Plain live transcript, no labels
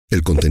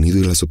El contenido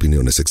y las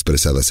opiniones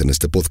expresadas en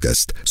este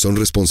podcast son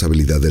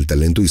responsabilidad del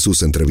talento y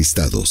sus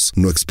entrevistados.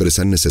 No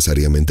expresan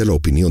necesariamente la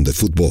opinión de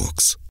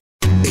Footbox.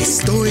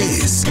 Esto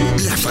es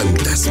La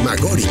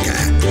Fantasmagórica,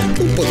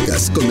 un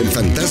podcast con el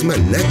fantasma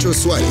Nacho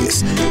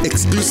Suárez,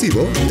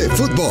 exclusivo de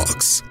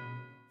Footbox.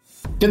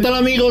 ¿Qué tal,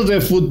 amigos de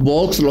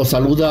Footbox? Los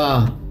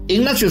saluda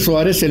Ignacio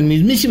Suárez, el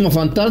mismísimo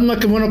fantasma.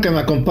 Qué bueno que me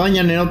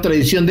acompañan en otra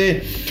edición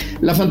de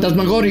La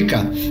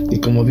Fantasmagórica. Y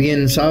como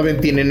bien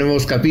saben, tiene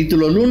nuevos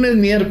capítulos lunes,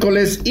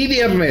 miércoles y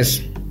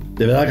viernes.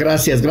 De verdad,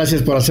 gracias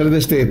por hacer de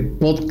este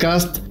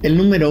podcast el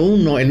número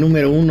uno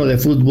de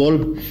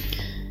fútbol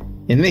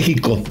en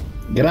México.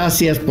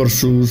 Gracias por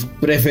sus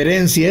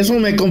preferencias, eso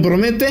me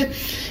compromete.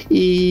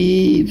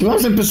 Y pues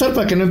vamos a empezar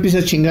para que no empiece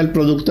a chingar el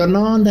productor.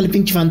 No, ándale,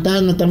 pinche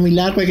fantasma, está muy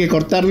largo, hay que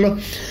cortarlo.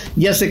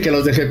 Ya sé que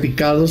los dejé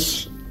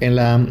picados.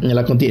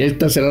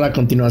 Esta será la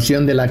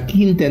continuación de la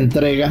quinta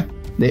entrega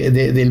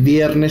del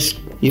viernes.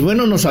 Y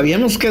bueno, nos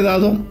habíamos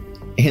quedado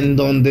en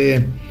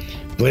donde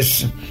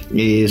pues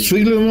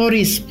Fidel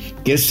Kuri,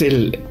 que es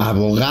el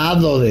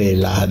abogado de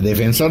la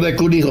defensor de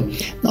Kuri, dijo: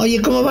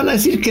 oye, ¿cómo van a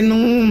decir que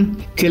no,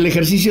 que el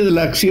ejercicio de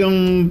la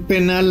acción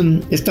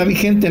penal está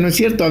vigente? No es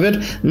cierto. A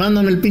ver,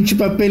 mándame el pinche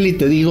papel y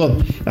te digo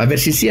a ver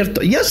si es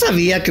cierto. Ya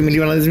sabía que me lo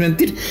iban a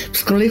desmentir.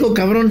 Pues como le digo,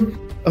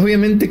 cabrón,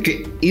 obviamente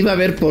que iba a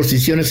haber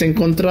posiciones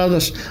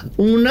encontradas.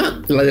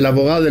 Una, la del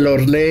abogado de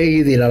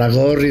Orley, de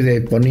Iraragorri,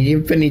 de Ponilla y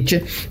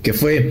Peniche, que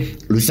fue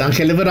Luis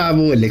Ángel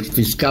Bravo, el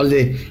exfiscal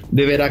de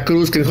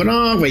Veracruz, que dijo: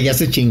 no, güey, ya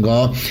se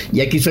chingó,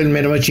 ya quiso el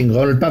mero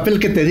chingón, el papel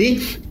que te di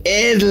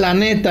es la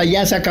neta,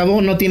 ya se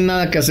acabó, no tiene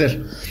nada que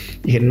hacer.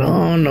 Dije,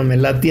 no me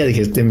latía.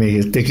 Dije,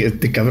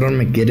 este cabrón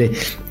me quiere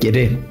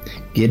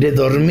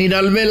dormir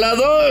al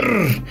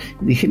velador.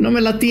 Dije, no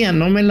me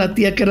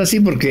latía que era así,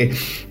 porque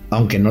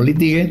aunque no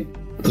litigue,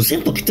 pues sí,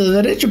 un poquito de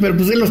derecho, pero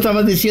pues él lo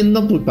estaba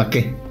diciendo, pues ¿para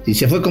qué? Si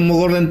se fue como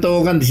Gordon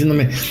Tobogán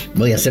diciéndome,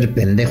 voy a hacer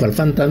pendejo al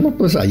fantasma,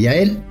 pues allá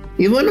él.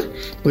 Y bueno,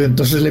 pues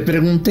entonces le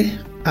pregunté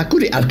a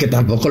Kuri, al que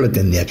tampoco le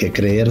tendría que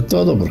creer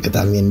todo, porque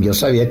también yo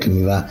sabía que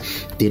me iba a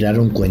tirar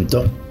un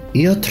cuento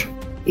y otro.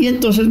 Y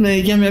entonces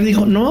ella me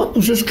dijo, no,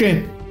 pues es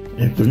que,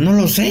 pues no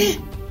lo sé,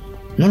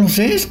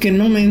 es que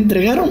no me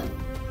entregaron.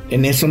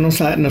 En eso nos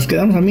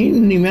quedamos. A mí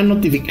ni me han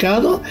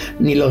notificado,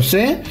 ni lo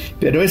sé,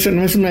 pero eso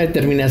no es una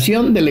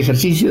determinación del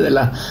ejercicio de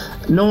la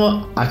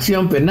no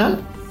acción penal,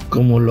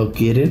 como lo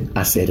quieren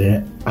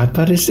hacer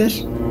aparecer.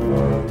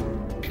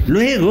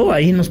 Luego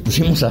ahí nos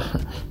pusimos a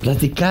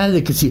platicar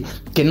de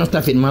que no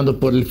está firmado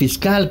por el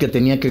fiscal, que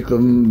tenía que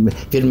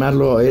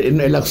firmarlo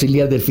el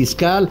auxiliar del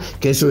fiscal,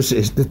 que eso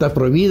está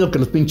prohibido, que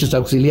los pinches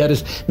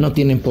auxiliares no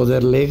tienen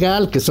poder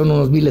legal, que son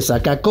unos viles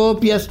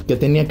sacacopias, que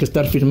tenía que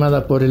estar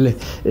firmada por el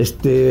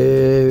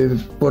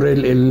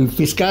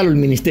fiscal o el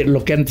ministerio,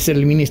 lo que antes era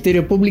el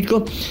Ministerio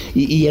Público,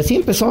 y así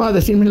empezó a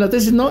decirme la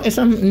tesis. No,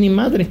 esa ni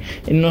madre,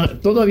 no,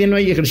 todavía no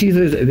hay ejercicio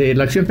de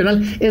la acción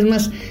penal. Es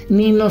más,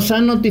 ni nos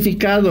han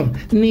notificado,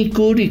 ni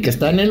Kuri, que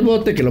está en el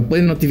bote, que lo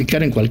pueden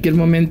notificar en cualquier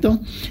momento,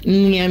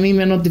 ni a mí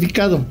me ha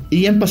notificado.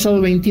 Y ya han pasado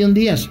 21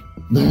 días.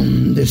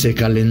 ¿Dónde se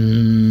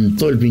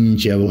calentó el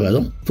pinche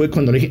abogado? Fue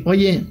cuando le dije,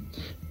 oye,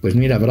 pues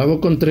mira,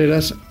 Bravo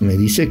Contreras me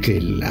dice que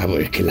el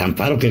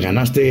amparo que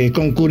ganaste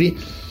con Kuri,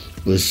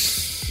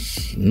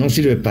 pues no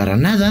sirve para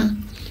nada,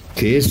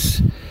 que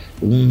es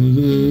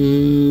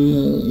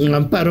un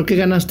amparo que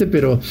ganaste,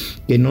 pero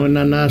que no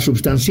era nada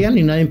sustancial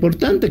ni nada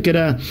importante,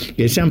 que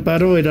ese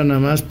amparo era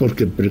nada más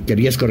porque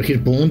querías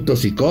corregir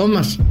puntos y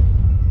comas.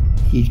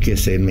 Y que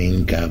se me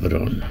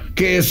encabrona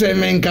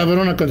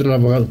contra el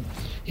abogado.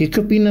 ¿Y qué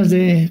opinas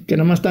de que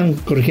nada más están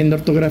corrigiendo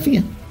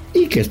ortografía?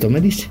 Y que esto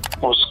me dice,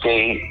 pues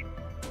que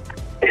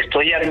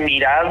estoy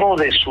admirado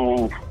de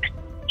su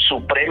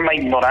suprema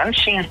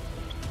ignorancia.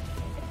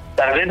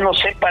 Tal vez no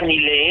sepa ni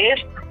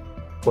leer.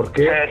 ¿Por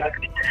qué?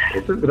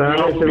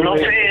 No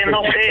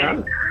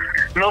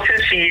sé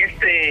si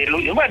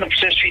bueno,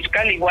 pues es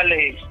fiscal, igual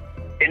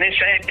en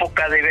esa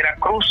época de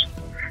Veracruz,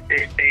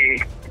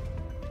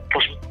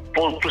 pues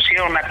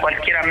pusieron a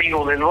cualquier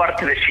amigo de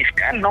Duarte de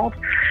fiscal, ¿no?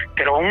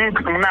 Pero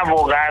un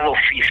abogado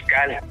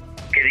fiscal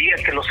que diga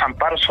que los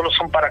amparos solo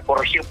son para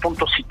corregir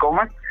puntos y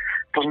comas,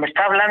 pues me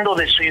está hablando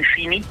de su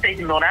infinita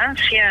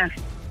ignorancia,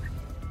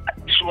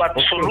 su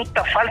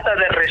absoluta falta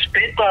de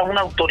respeto a una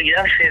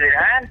autoridad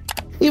federal.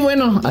 Y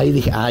bueno, ahí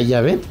dije,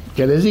 ya ven,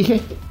 ¿qué les dije?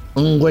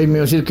 Un güey me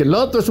iba a decir que el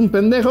otro es un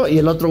pendejo, y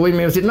el otro güey me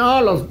iba a decir,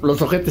 no,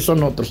 los ojetes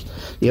son otros.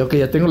 Y ok,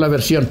 ya tengo la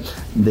versión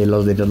de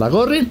los de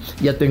Iraragorri,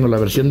 ya tengo la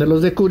versión de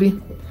los de Kuri.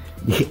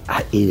 Dije,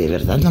 ¿y de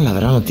verdad no la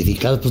habrá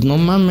notificado? Pues no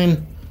mamen,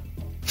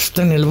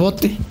 está en el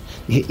bote.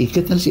 Dije, ¿y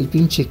qué tal si el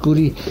pinche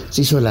Kuri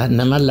se hizo nada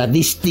más la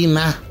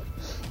víctima?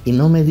 Y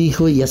no me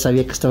dijo, y ya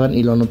sabía que estaban,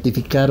 y lo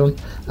notificaron.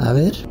 A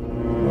ver.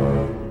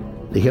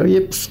 Dije, oye,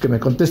 pues que me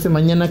conteste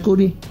mañana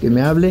Kuri, que me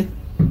hable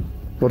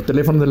por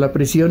teléfono de la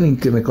prisión y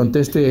que me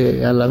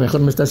conteste, a lo mejor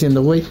me está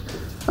haciendo güey.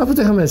 Pues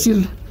déjame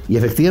decirle. Y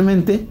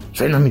efectivamente,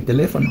 suena mi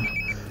teléfono.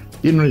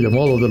 Tiene una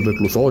llamada del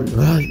reclusorio.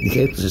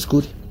 Dije, pues es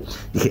Kuri.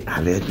 Dije,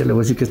 a ver, yo le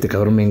voy a decir que este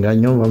cabrón me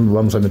engañó,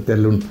 vamos a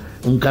meterle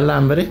un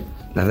calambre,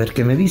 a ver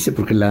qué me dice,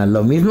 porque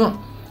lo mismo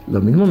lo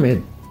mismo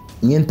me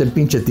miente el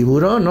pinche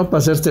tiburón, ¿no? Para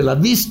hacerse la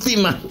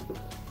víctima.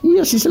 Y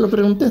así se lo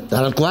pregunté,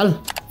 tal cual.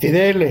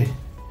 Fidel,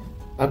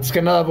 antes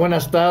que nada,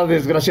 buenas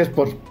tardes, gracias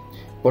por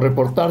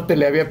reportarte.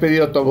 Le había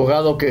pedido a tu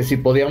abogado que si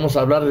podíamos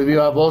hablar de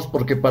viva voz,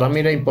 porque para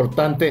mí era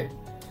importante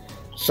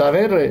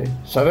saber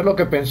lo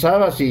que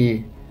pensabas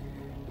y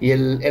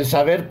el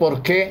saber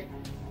por qué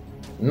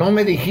no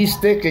me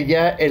dijiste que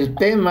ya el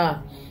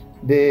tema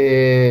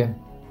de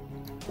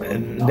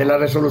la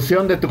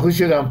resolución de tu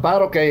juicio de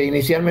amparo que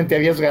inicialmente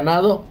habías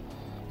ganado,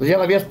 pues ya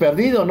la habías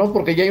perdido, ¿no?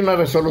 Porque ya hay una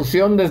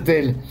resolución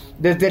desde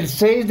el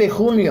 6 de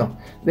junio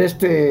de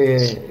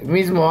este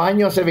mismo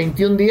año, hace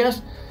 21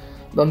 días,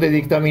 donde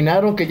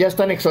dictaminaron que ya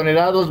están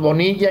exonerados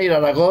Bonilla,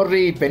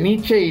 Iraragorri y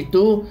Peniche, y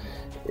tú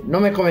no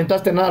me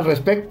comentaste nada al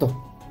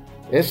respecto.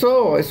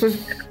 Eso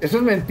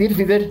es mentir,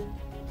 Fidel.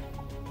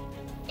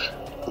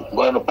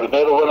 Bueno,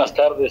 primero buenas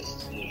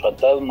tardes,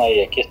 Fantasma,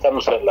 y aquí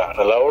estamos a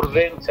la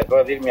orden. Se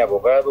acaba de ir mi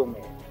abogado, me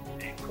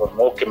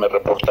informó que me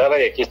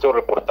reportara y aquí estoy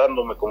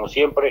reportándome como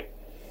siempre,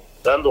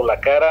 dando la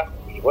cara.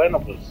 Y bueno,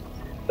 pues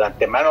de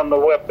antemano no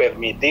voy a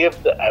permitir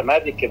a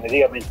nadie que me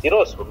diga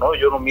mentiroso, ¿no?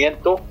 Yo no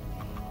miento.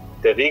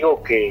 Te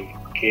digo que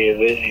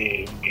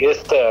de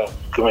esta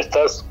que me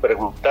estás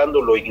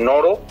preguntando lo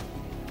ignoro.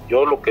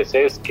 Yo lo que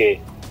sé es que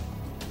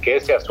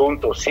ese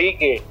asunto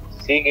sigue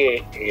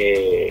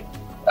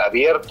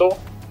abierto,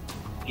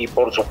 y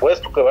por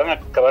supuesto que van a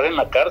acabar en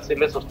la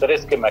cárcel esos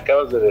 3 que me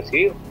acabas de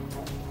decir.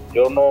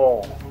 Yo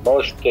no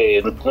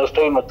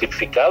estoy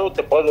notificado,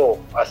 te puedo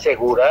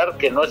asegurar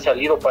que no he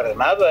salido para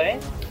nada,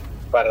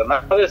 para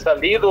nada he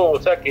salido.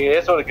 O sea, que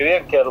eso de que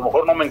digan que a lo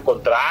mejor no me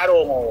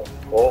encontraron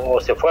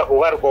o se fue a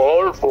jugar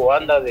golf o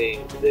anda de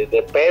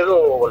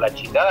pedo o la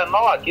chingada,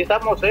 no, aquí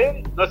estamos,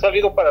 no he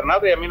salido para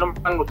nada y a mí no me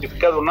han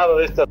notificado nada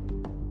de esta.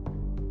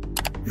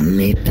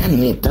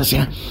 Neta, o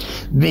sea,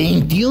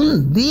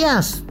 21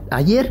 días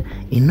ayer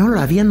y no lo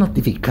había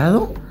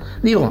notificado.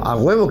 Digo, a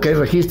huevo que hay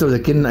registros de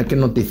a quién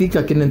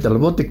notifica, quién entra al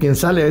bote, quién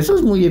sale. Eso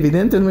es muy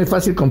evidente, es muy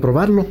fácil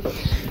comprobarlo.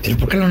 Pero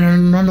 ¿por qué no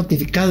ha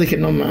notificado? Dije,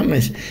 no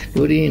mames,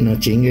 Kuri, no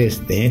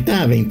chingues,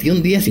 neta,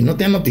 21 días y no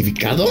te ha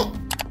notificado.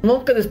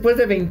 No, que después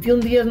de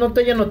 21 días no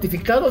te haya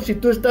notificado si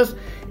tú estás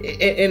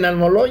en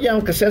Almoloya,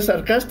 aunque sea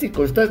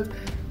sarcástico, estás...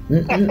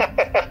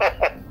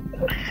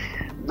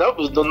 No,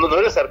 pues no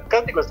eres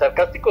sarcástico, el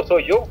sarcástico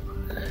soy yo.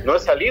 No he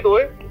salido,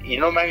 y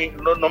no me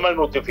han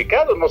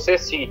notificado. No sé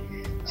si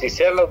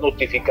sean las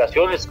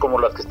notificaciones como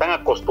las que están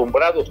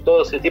acostumbrados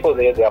todo ese tipo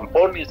de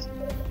ampones.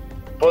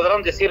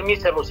 Podrán decir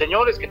misa a los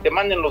señores que te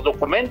manden los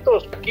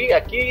documentos.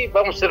 Aquí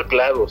vamos a ser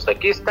claros,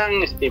 aquí están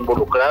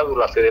involucrados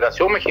la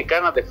Federación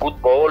Mexicana de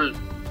Fútbol,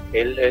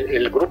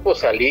 el Grupo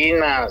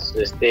Salinas,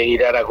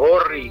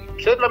 Iraragorri.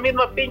 Pues es la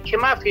misma pinche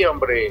mafia,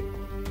 hombre.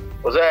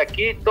 O sea,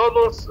 aquí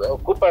todos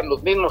ocupan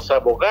los mismos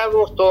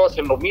abogados, todos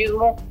hacen lo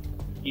mismo.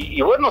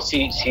 Y bueno,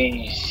 si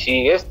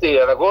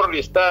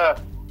Aragorri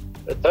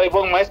trae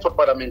buen maestro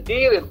para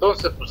mentir,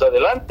 entonces pues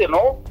adelante,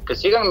 ¿no? Que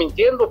sigan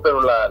mintiendo,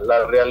 pero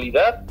la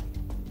realidad,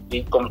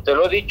 y como te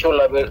lo he dicho,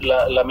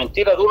 la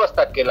mentira dura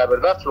hasta que la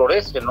verdad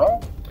florece, ¿no?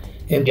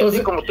 Entonces, y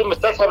así como tú me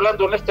estás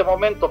hablando en este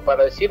momento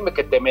para decirme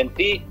que te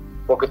mentí,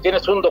 porque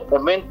tienes un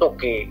documento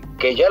que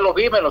ya lo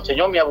vi, me lo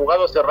enseñó mi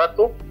abogado hace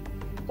rato,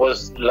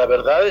 pues la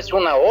verdad es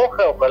una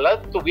hoja. Ojalá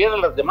tuviera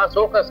las demás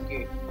hojas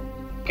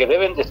que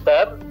deben de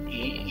estar.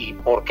 Y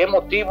por qué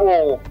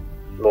motivo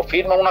lo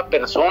firma una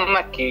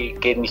persona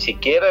que ni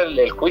siquiera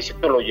el juicio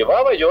lo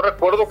llevaba. Yo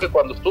recuerdo que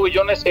cuando estuve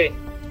yo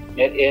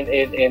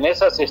en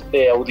esas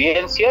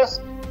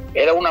audiencias,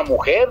 era una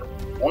mujer,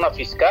 una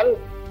fiscal.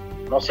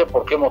 No sé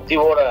por qué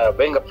motivo ahora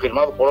venga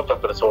firmado por otra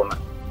persona.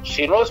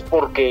 Si no es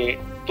porque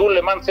tú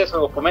le mandas ese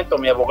documento a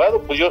mi abogado,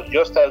 pues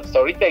yo hasta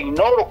ahorita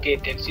ignoro que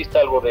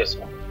exista algo de eso.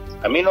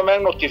 A mí no me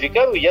han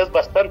notificado y ya es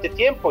bastante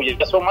tiempo,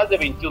 ya son más de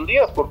 21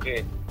 días,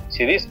 porque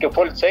si dices que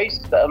fue el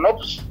 6, no,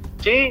 pues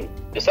sí,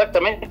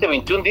 exactamente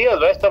 21 días,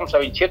 ¿verdad? Estamos a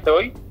 27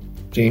 hoy.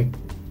 Sí.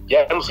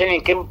 Ya no sé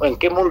ni en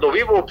qué mundo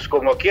vivo, pues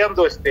como aquí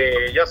ando,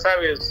 ya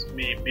sabes,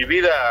 mi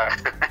vida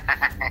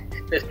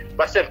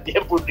pasa el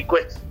tiempo y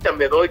cuenta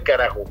me doy,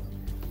 carajo.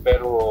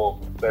 Pero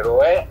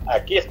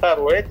aquí he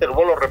estado, te lo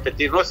vuelvo a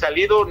repetir, no he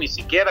salido ni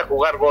siquiera a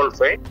jugar golf,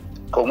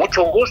 con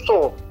mucho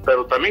gusto,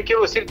 pero también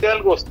quiero decirte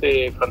algo,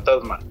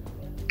 Fantasma,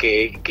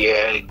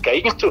 que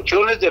hay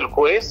instrucciones del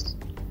juez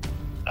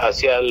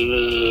hacia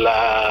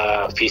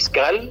la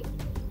fiscal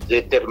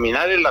de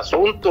terminar el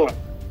asunto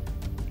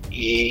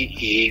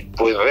y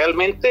pues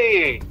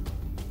realmente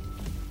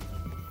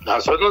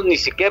nosotros ni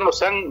siquiera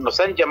nos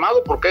han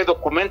llamado porque hay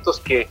documentos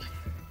que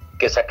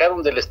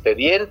sacaron del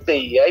expediente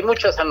y hay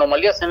muchas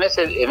anomalías en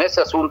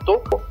ese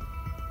asunto.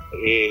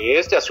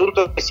 Este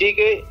asunto que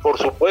sigue, por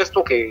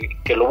supuesto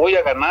que lo voy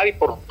a ganar y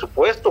por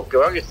supuesto que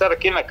van a estar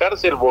aquí en la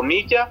cárcel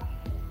Bonilla,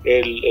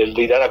 el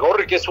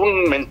Iraragorri, que es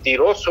un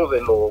mentiroso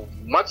de lo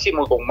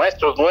máximo, con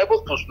maestros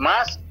nuevos, pues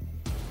más,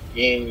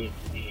 y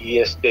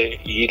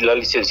la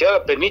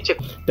licenciada Peniche.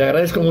 Te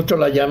agradezco mucho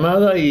la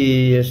llamada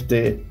y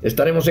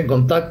estaremos en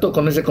contacto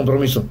con ese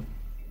compromiso.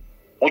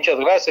 Muchas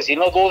gracias y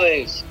no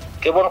dudes.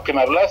 qué bueno que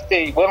me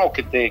hablaste y bueno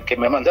que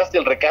me mandaste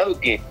el recado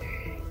y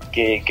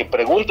que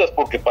preguntas,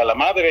 porque para la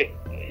madre,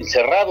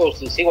 encerrados,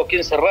 sigo aquí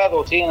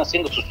encerrado, siguen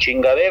haciendo sus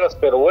chingaderas,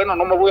 pero bueno,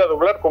 no me voy a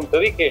doblar, como te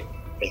dije,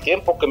 el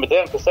tiempo que me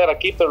tengan que estar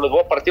aquí, pero les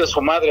voy a partir a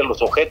su madre a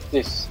los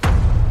ojetes.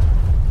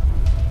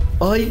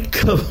 Ay,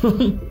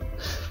 cabrón,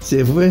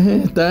 se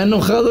fue, está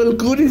enojado el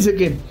Kuri, dice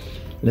que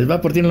les va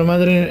a partir la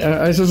madre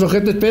a esos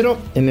ojetes, pero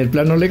en el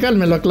plano legal,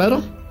 ¿me lo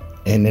aclaro?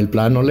 En el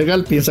plano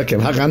legal piensa que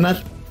va a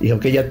ganar. Dijo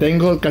que ya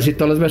tengo casi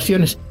todas las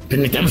versiones,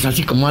 pero necesitamos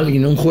así como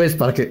alguien, un juez,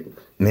 para que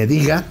me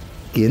diga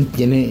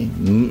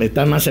quién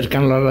está más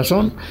cercano a la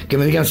razón, que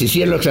me digan si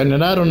sí lo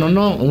exoneraron o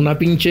no, un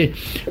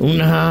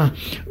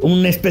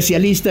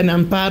especialista en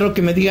amparo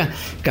que me diga,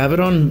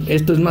 cabrón,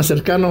 esto es más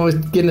cercano,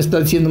 quién está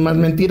diciendo más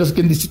mentiras,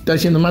 quién está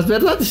diciendo más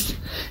verdades.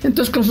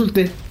 Entonces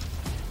consulté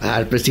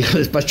al prestigioso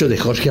despacho de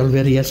Jorge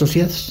Alver y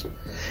Asociados,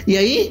 y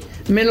ahí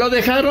me lo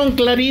dejaron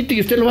clarito,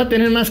 y usted lo va a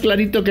tener más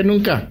clarito que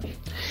nunca.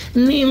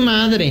 Ni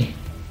madre.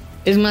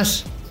 Es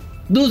más,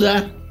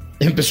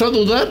 empezó a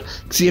dudar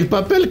si el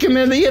papel que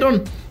me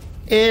dieron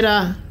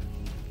era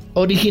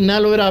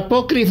original o era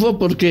apócrifo,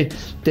 porque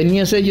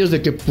tenía sellos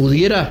de que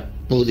pudiera,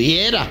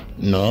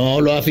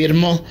 no lo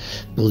afirmó,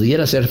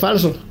 pudiera ser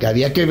falso, que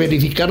había que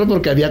verificarlo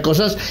porque había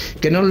cosas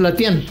que no lo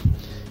latían.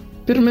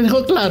 Pero me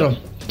dejó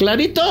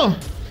clarito,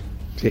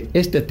 que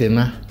este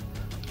tema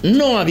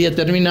no había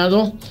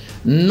terminado,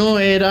 no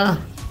era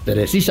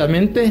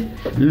precisamente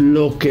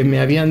lo que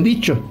me habían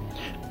dicho.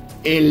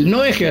 El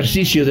no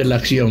ejercicio de la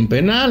acción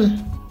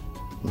penal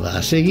va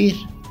a seguir.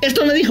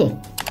 Esto me dijo.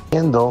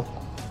 Viendo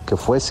que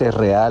fuese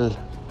real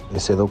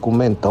ese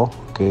documento,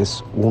 que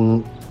es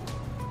un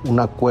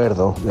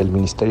acuerdo del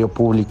Ministerio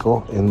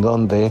Público en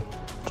donde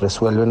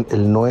resuelven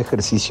el no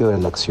ejercicio de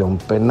la acción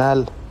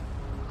penal.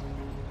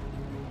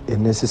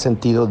 En ese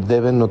sentido,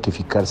 deben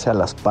notificarse a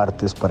las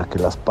partes para que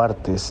las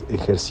partes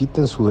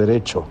ejerciten su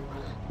derecho.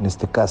 En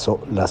este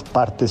caso, las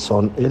partes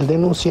son el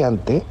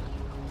denunciante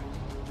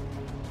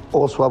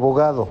o su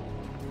abogado.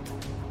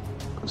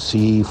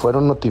 Si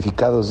fueron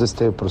notificados de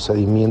este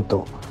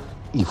procedimiento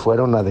y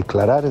fueron a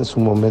declarar en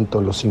su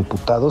momento los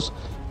imputados,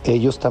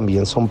 ellos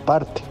también son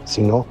parte,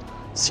 si no,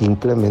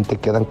 simplemente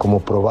quedan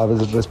como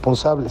probables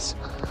responsables.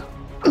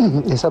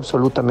 Es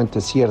absolutamente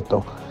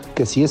cierto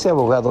que si ese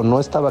abogado no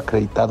estaba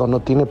acreditado,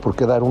 no tiene por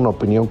qué dar una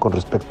opinión con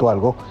respecto a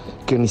algo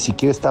que ni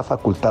siquiera está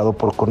facultado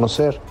por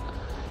conocer.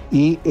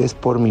 Y es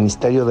por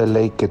ministerio de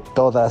ley que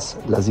todas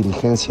las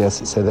diligencias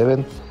se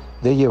deben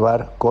de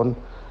llevar con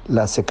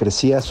la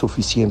secrecía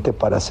suficiente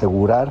para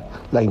asegurar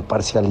la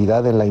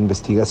imparcialidad en la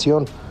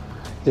investigación.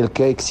 El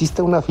que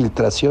exista una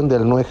filtración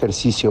del no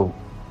ejercicio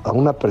a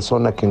una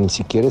persona que ni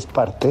siquiera es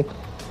parte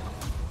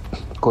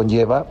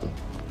conlleva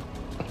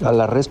a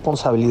la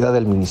responsabilidad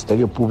del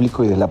Ministerio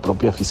Público y de la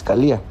propia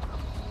Fiscalía,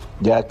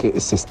 ya que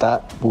se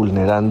está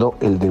vulnerando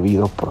el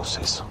debido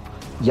proceso.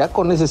 Ya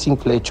con ese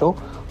simple hecho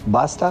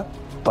basta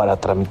para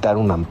tramitar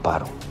un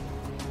amparo.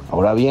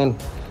 Ahora bien,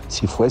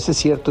 si fuese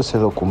cierto ese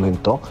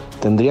documento,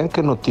 tendrían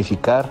que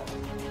notificar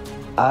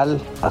al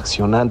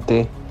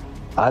accionante,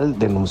 al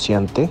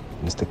denunciante,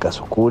 en este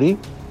caso Kuri,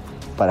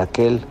 para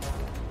que él,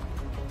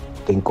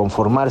 de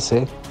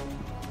inconformarse,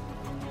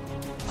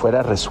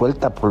 fuera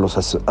resuelta por los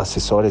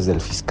asesores del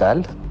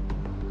fiscal,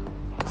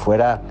 que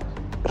fuera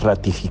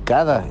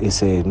ratificada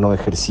ese no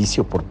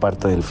ejercicio por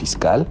parte del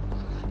fiscal,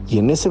 y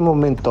en ese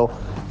momento,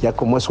 ya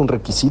como es un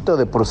requisito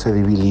de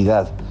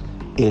procedibilidad,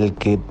 el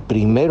que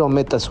primero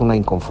metas una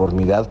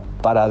inconformidad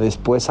para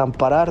después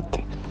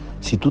ampararte.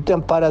 Si tú te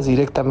amparas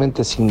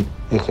directamente sin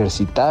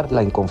ejercitar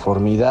la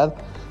inconformidad,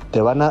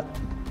 te van a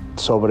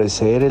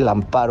sobreseer el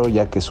amparo,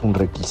 ya que es un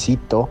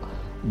requisito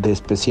de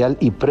especial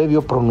y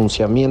previo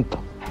pronunciamiento.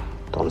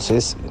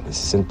 Entonces, en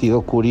ese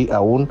sentido, Kuri,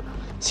 aún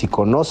si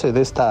conoce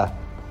de esta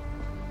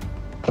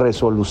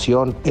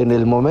resolución, en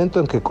el momento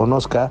en que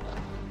conozca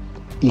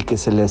y que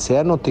se le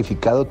sea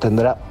notificado,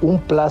 tendrá un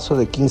plazo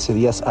de 15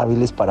 días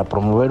hábiles para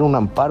promover un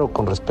amparo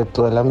con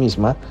respecto de la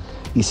misma,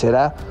 y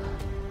será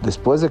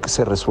después de que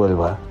se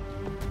resuelva,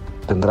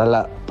 tendrá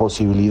la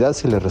posibilidad,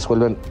 si le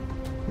resuelven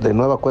de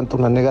nueva cuenta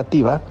una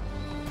negativa,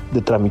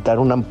 de tramitar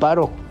un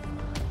amparo,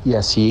 y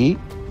así,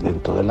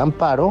 dentro del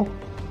amparo,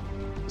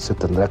 se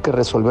tendrá que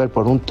resolver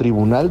por un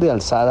tribunal de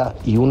alzada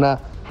y una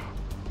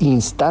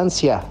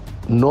instancia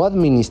no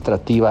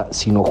administrativa,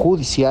 sino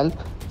judicial,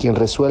 quien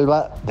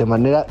resuelva de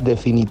manera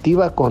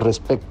definitiva con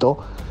respecto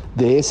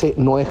de ese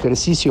no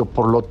ejercicio.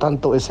 Por lo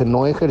tanto, ese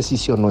no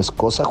ejercicio no es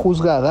cosa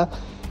juzgada,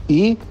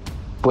 y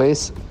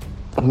pues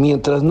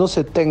mientras no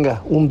se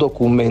tenga un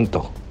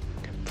documento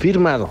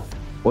firmado,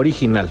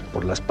 original,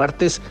 por las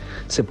partes,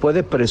 se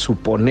puede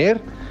presuponer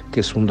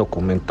que es un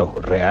documento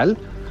real,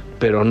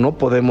 pero no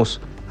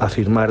podemos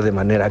afirmar de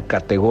manera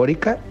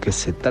categórica que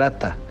se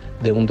trata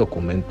de un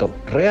documento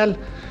real,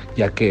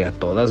 ya que a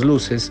todas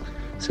luces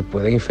se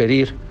puede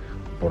inferir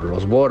por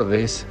los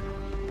bordes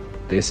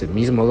de ese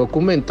mismo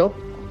documento.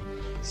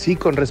 Sí,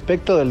 con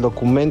respecto del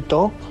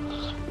documento,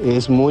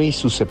 es muy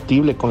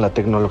susceptible con la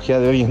tecnología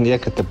de hoy en día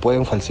que te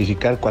pueden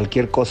falsificar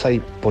cualquier cosa y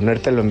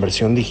ponértelo en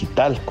versión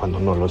digital cuando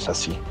no lo es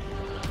así.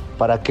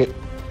 para que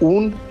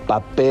un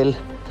papel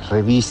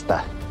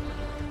revista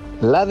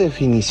la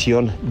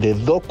definición de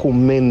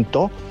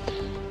documento,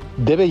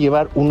 debe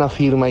llevar una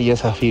firma y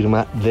esa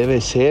firma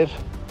debe ser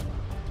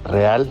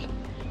real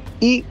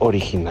y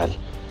original.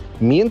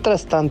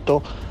 Mientras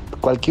tanto,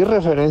 cualquier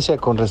referencia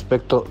con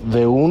respecto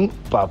de un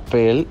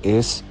papel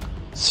es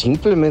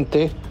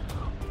simplemente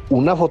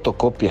una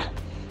fotocopia.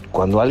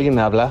 Cuando alguien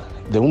habla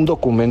de un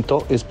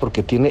documento es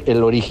porque tiene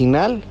el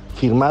original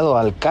firmado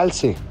al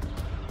calce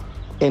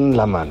en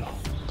la mano.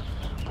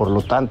 Por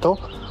lo tanto,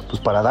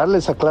 pues para darle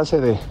esa clase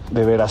de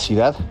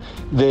veracidad,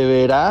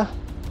 deberá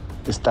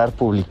estar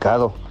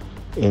publicado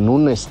en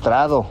un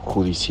estrado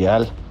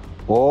judicial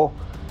o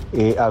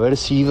haber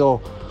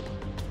sido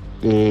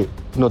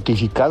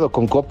notificado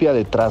con copia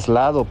de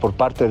traslado por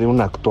parte de un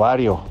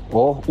actuario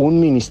o un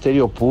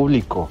ministerio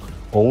público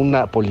o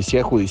una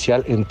policía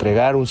judicial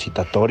entregar un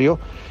citatorio,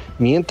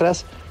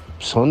 mientras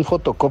son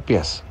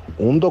fotocopias.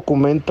 Un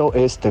documento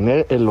es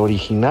tener el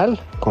original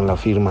con la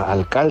firma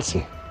al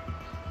calce,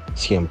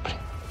 siempre.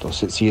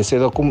 Entonces, si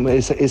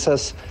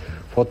esas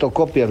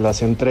fotocopias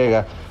las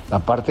entrega la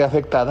parte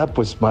afectada,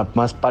 pues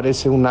más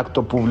parece un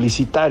acto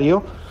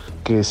publicitario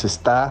que se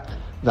está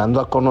dando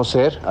a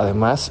conocer,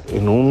 además,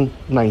 en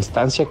una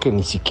instancia que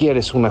ni siquiera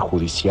es una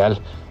judicial.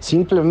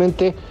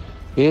 Simplemente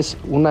es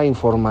una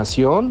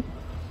información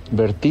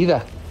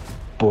vertida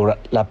por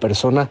la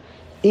persona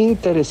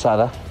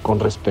interesada con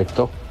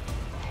respecto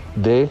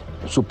de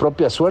su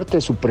propia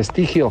suerte, su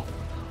prestigio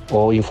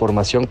o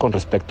información con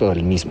respecto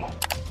del mismo.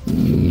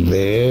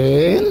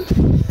 ¿Ven?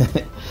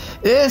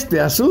 Este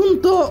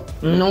asunto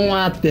no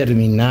ha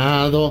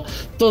terminado,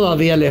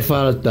 todavía le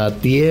falta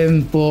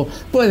tiempo,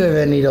 puede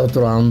venir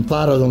otro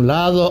amparo de un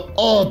lado,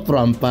 otro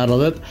amparo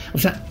de otro. O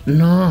sea,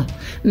 no,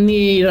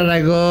 ni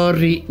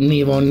Irarrágorri,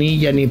 ni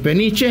Bonilla, ni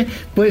Peniche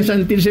pueden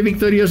sentirse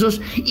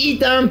victoriosos, y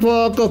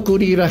tampoco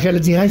Kuri y Rajel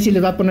les dice, ay, si le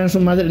va a poner a su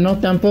madre. No,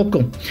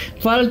 tampoco.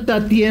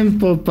 Falta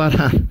tiempo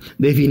para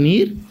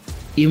definir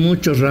y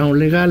muchos rounds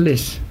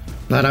legales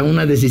para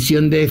una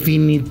decisión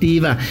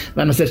definitiva.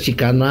 Van a ser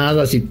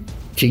chicanadas y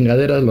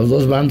chingaderas los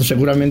dos bandos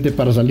seguramente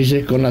para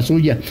salirse con la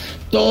suya.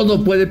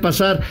 Todo puede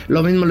pasar.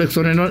 Lo mismo lo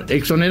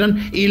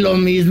exoneran y lo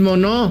mismo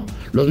no.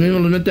 Los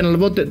mismos los meten al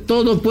bote.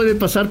 Todo puede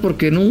pasar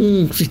porque en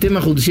un sistema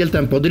judicial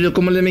tan podrido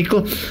como el de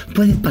México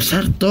puede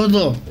pasar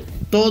todo.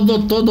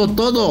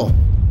 Todo.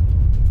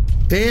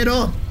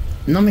 Pero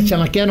no me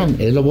chamaquearon.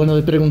 Es lo bueno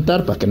de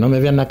preguntar para que no me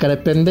vean la cara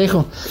de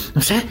pendejo.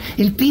 O sea,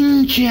 el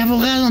pinche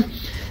abogado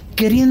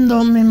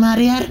queriéndome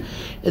marear.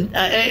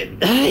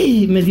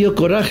 Ay, me dio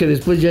coraje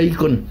después ya ir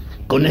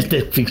con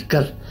este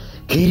fiscal,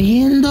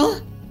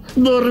 queriendo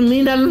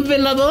dormir al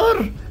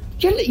velador.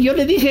 Yo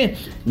le dije,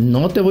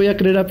 no te voy a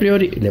creer a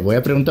priori, le voy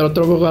a preguntar a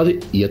otro abogado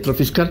y otro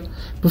fiscal.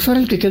 Pues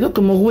ahora el que quedó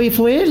como güey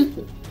fue él,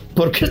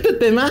 porque este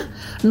tema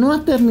no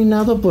ha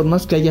terminado por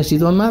más que haya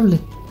sido amable.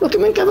 Lo que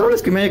me encabrona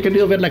es que me haya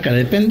querido ver la cara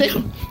de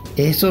pendejo.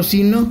 Eso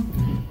sí, no.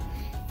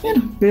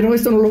 Bueno, pero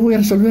esto no lo voy a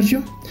resolver yo.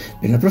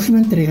 En la próxima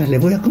entrega le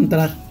voy a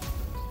contar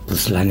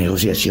pues la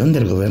negociación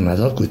del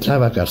gobernador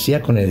Cuitlava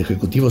García con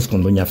ejecutivos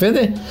con doña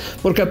Fede,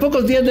 porque a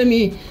pocos días de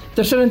mi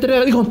tercera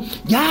entrega dijo,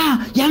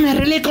 ya me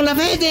arreglé con la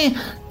Fede,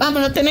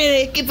 vamos a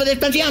tener equipo de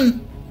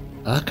expansión.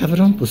 Ah,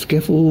 cabrón, pues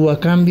 ¿qué hubo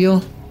a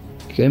cambio?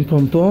 ¿Qué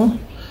empompó?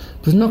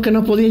 Pues no, que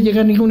no podía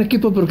llegar ningún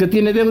equipo porque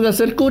tiene deudas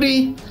el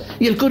Kuri,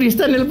 y el Kuri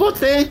está en el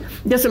bote,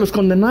 ya se los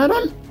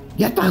condenaron,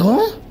 ya pagó.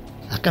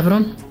 Ah,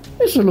 cabrón,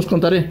 eso los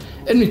contaré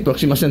en mis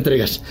próximas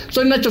entregas.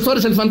 Soy Nacho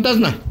Suárez, el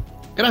fantasma.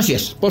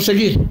 Gracias por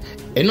seguir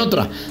en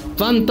otra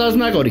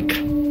Fantasmagórica.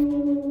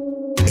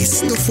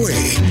 Esto fue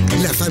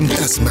La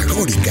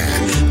Fantasmagórica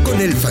con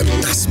el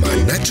fantasma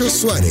Nacho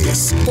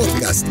Suárez,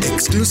 podcast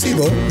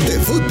exclusivo de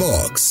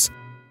Footbox.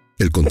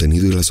 El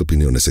contenido y las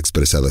opiniones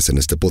expresadas en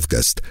este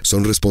podcast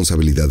son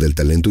responsabilidad del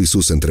talento y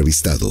sus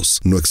entrevistados.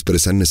 No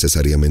expresan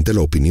necesariamente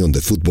la opinión de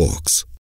Footbox.